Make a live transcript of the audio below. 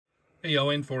Hey y'all,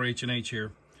 N4H&H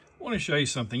here. I want to show you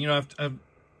something. You know,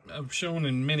 I've shown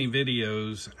in many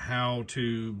videos how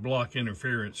to block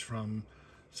interference from,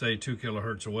 say, 2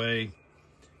 kilohertz away,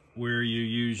 where you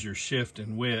use your shift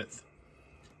and width.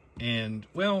 And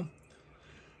well,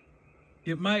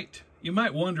 you might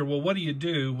wonder, well, what do you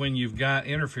do when you've got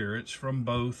interference from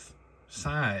both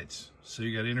sides? So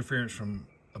you got interference from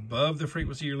above the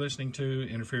frequency you're listening to,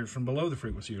 interference from below the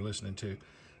frequency you're listening to.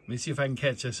 Let me see if I can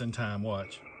catch this in time.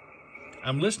 Watch.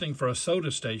 I'm listening for a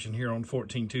soda station here on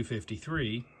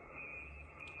 14253,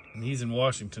 and he's in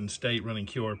Washington State running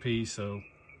QRP, so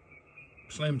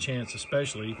slim chance,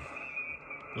 especially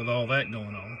with all that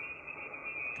going on.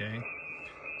 Okay,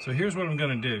 so here's what I'm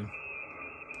going to do.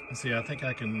 Let's see, I think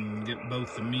I can get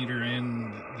both the meter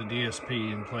and the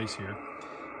DSP in place here,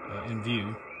 in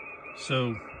view.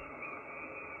 So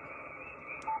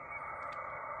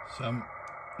I'm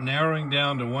narrowing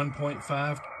down to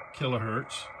 1.5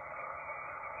 kilohertz.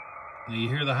 Now you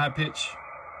hear the high pitch.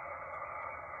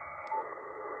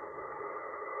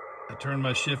 I turn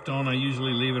my shift on. I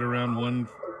usually leave it around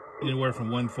anywhere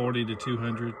from 140 to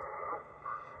 200.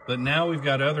 But now we've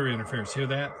got other interference. Hear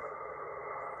that?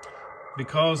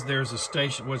 Because there's a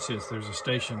station, what's this? There's a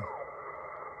station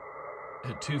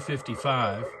at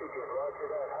 255.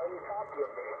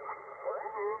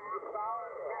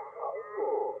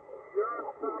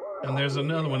 And there's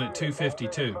another one at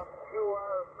 252.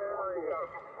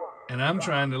 And I'm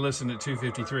trying to listen at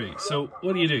 253. So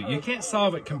what do? You can't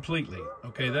solve it completely,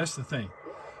 okay? That's the thing.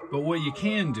 But what you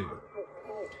can do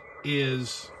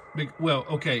is, well,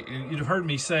 okay, you've heard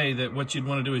me say that what you'd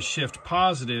want to do is shift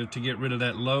positive to get rid of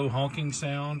that low honking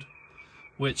sound,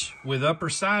 which with upper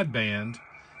sideband,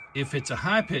 if it's a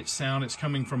high-pitched sound, it's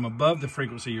coming from above the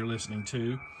frequency you're listening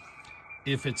to.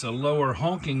 If it's a lower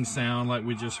honking sound like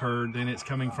we just heard, then it's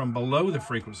coming from below the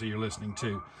frequency you're listening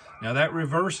to. Now that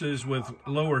reverses with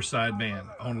lower sideband.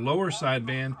 On lower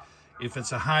sideband, if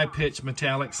it's a high-pitched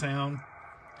metallic sound,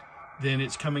 then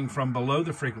it's coming from below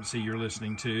the frequency you're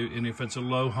listening to. And if it's a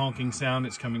low honking sound,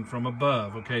 it's coming from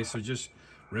above. Okay, so just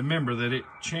remember that it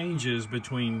changes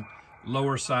between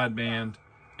lower sideband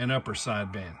and upper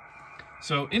sideband.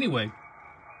 So anyway,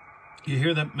 you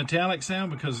hear that metallic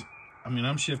sound? Because I mean,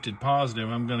 I'm shifted positive.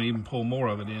 I'm going to even pull more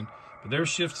of it in. But there's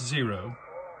shift 0.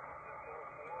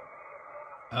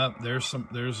 There's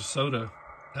a soda.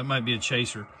 That might be a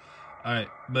chaser. All right,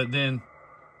 but then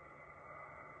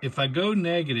if I go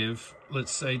negative,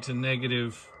 let's say to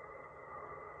negative,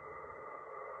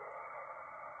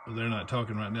 well, they're not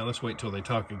talking right now. Let's wait till they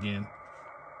talk again.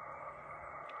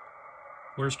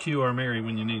 Where's QR Mary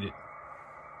when you need it?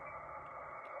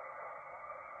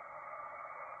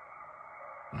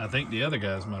 I think the other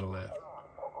guys might have left.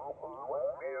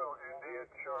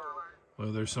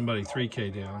 Well, there's somebody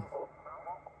 3K down.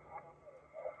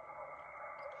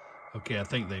 Okay, I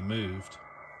think they moved.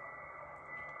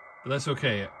 But that's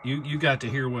okay. You got to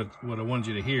hear what I wanted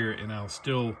you to hear, and I'll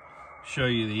still show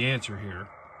you the answer here.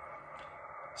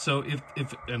 So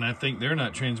and I think they're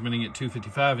not transmitting at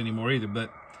 255 anymore either,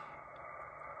 but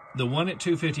the one at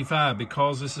 255,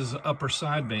 because this is upper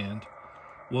sideband,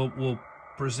 will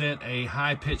present a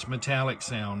high-pitched metallic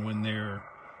sound when they're,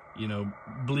 you know,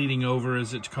 bleeding over,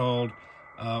 as it's called.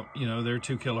 You know, they're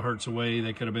 2 kilohertz away.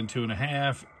 They could have been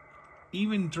 2.5,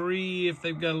 even 3 if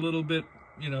they've got a little bit,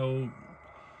 you know,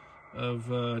 of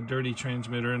dirty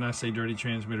transmitter. And I say dirty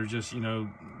transmitter, just, you know,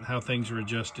 how things are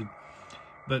adjusted.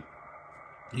 But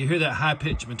you hear that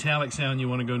high-pitched metallic sound, you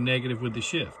want to go negative with the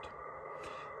shift.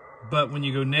 But when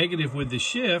you go negative with the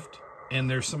shift and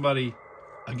there's somebody,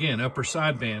 again, upper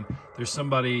sideband, there's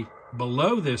somebody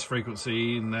below this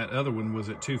frequency, and that other one was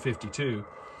at 252.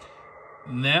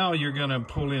 Now you're going to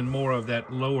pull in more of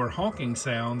that lower honking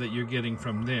sound that you're getting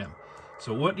from them.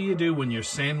 So what do you do when you're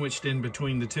sandwiched in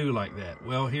between the two like that?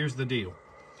 Well, here's the deal.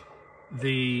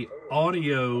 The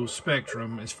audio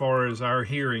spectrum, as far as our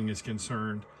hearing is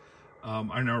concerned,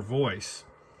 and our voice,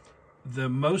 the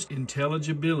most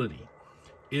intelligibility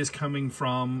is coming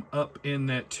from up in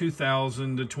that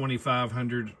 2,000 to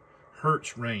 2,500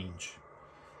 hertz range.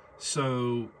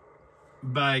 So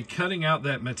by cutting out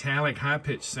that metallic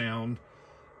high-pitched sound,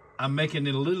 I'm making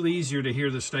it a little easier to hear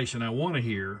the station I want to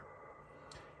hear.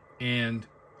 And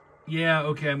yeah,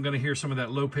 okay, I'm going to hear some of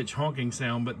that low-pitched honking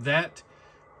sound, but that,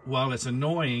 while it's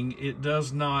annoying, it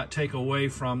does not take away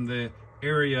from the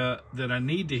area that I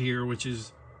need to hear, which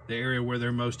is the area where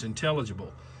they're most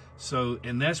intelligible. So,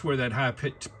 and that's where that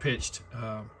high-pitched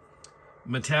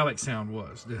metallic sound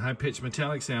was. The high-pitched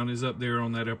metallic sound is up there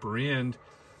on that upper end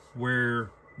where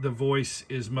the voice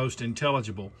is most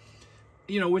intelligible.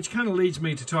 You know, which kind of leads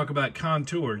me to talk about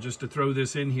contour, just to throw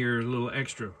this in here a little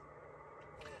extra.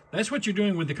 That's what you're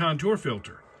doing with the contour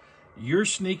filter. You're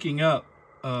sneaking up.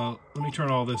 Let me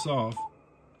turn all this off.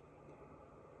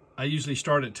 I usually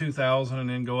start at 2000 and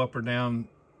then go up or down.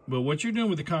 But what you're doing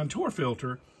with the contour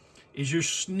filter is you're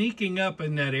sneaking up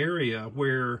in that area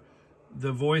where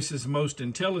the voice is most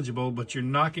intelligible, but you're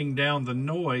knocking down the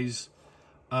noise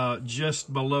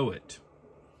just below it.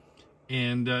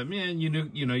 And man, you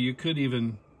know, you could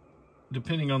even,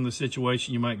 depending on the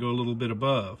situation, you might go a little bit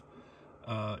above,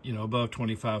 you know, above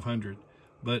 2500.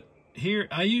 But here,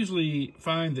 I usually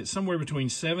find that somewhere between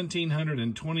 1700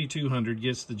 and 2200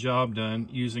 gets the job done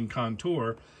using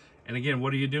contour. And again,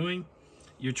 what are you doing?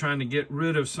 You're trying to get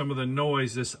rid of some of the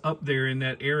noise that's up there in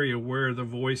that area where the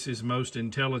voice is most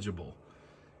intelligible.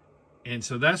 And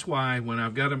so that's why when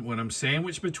I've got them, when I'm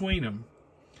sandwiched between them,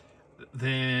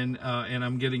 then and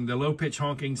I'm getting the low pitch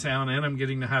honking sound and I'm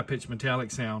getting the high pitch metallic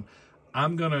sound,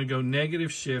 I'm gonna go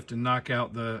negative shift and knock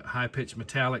out the high pitch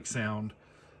metallic sound.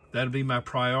 That'll be my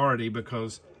priority,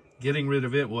 because getting rid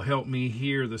of it will help me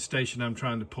hear the station I'm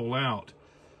trying to pull out.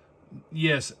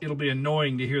 Yes, it'll be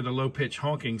annoying to hear the low pitch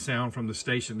honking sound from the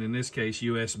station, in this case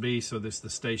USB, so that's the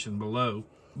station below.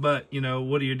 But you know,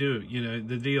 what do? You know,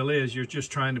 the deal is you're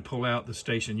just trying to pull out the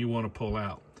station you want to pull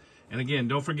out. And again,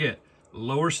 don't forget,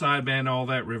 lower sideband, all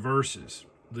that reverses.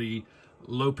 The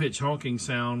low pitch honking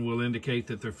sound will indicate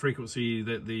that the frequency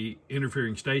that the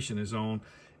interfering station is on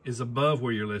is above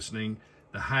where you're listening.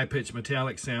 The high pitch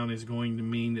metallic sound is going to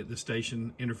mean that the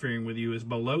station interfering with you is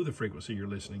below the frequency you're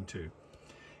listening to.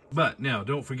 But now,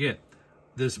 don't forget,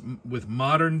 this with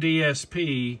modern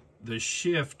DSP, the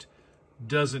shift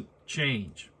doesn't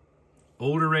change.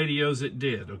 Older radios it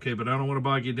did, okay, but I don't want to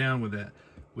bog you down with that.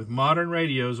 With modern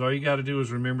radios, all you got to do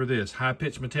is remember this: high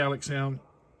pitch metallic sound,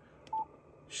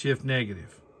 shift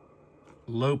negative.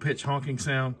 Low pitch honking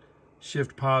sound,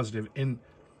 shift positive. And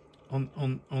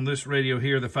on this radio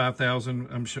here, the 5000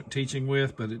 I'm teaching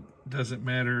with, but it doesn't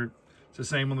matter. It's the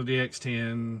same on the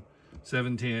DX10,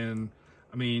 710,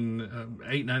 I mean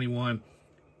 891.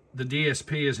 The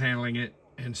DSP is handling it,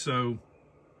 and so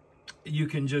you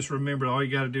can just remember, all you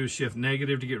got to do is shift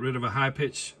negative to get rid of a high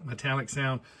pitch metallic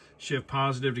sound, shift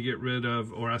positive to get rid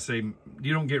of, or I say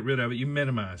you don't get rid of it, you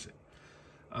minimize it.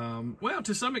 Well,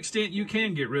 to some extent you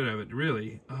can get rid of it,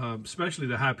 really, especially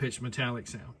the high pitch metallic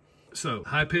sound. So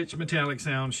high pitch metallic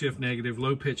sound, shift negative.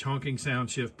 Low pitch honking sound,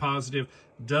 shift positive.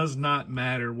 Does not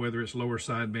matter whether it's lower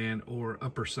sideband or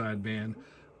upper sideband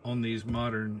on these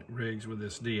modern rigs with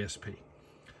this DSP.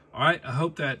 All right, I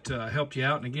hope that helped you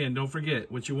out. And again, don't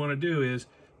forget, what you want to do is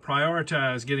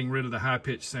prioritize getting rid of the high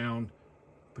pitch sound,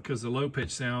 because the low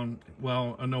pitch sound,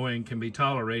 while annoying, can be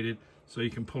tolerated, so you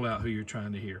can pull out who you're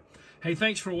trying to hear. Hey,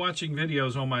 thanks for watching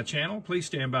videos on my channel. Please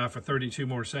stand by for 32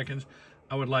 more seconds.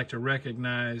 I would like to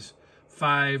recognize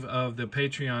 5 of the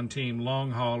Patreon team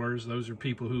long haulers. Those are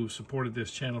people who supported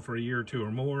this channel for a year or 2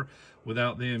 or more.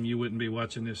 Without them, you wouldn't be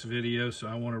watching this video, so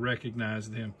I want to recognize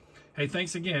them. Hey,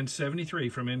 thanks again. 73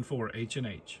 from N4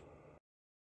 H&H.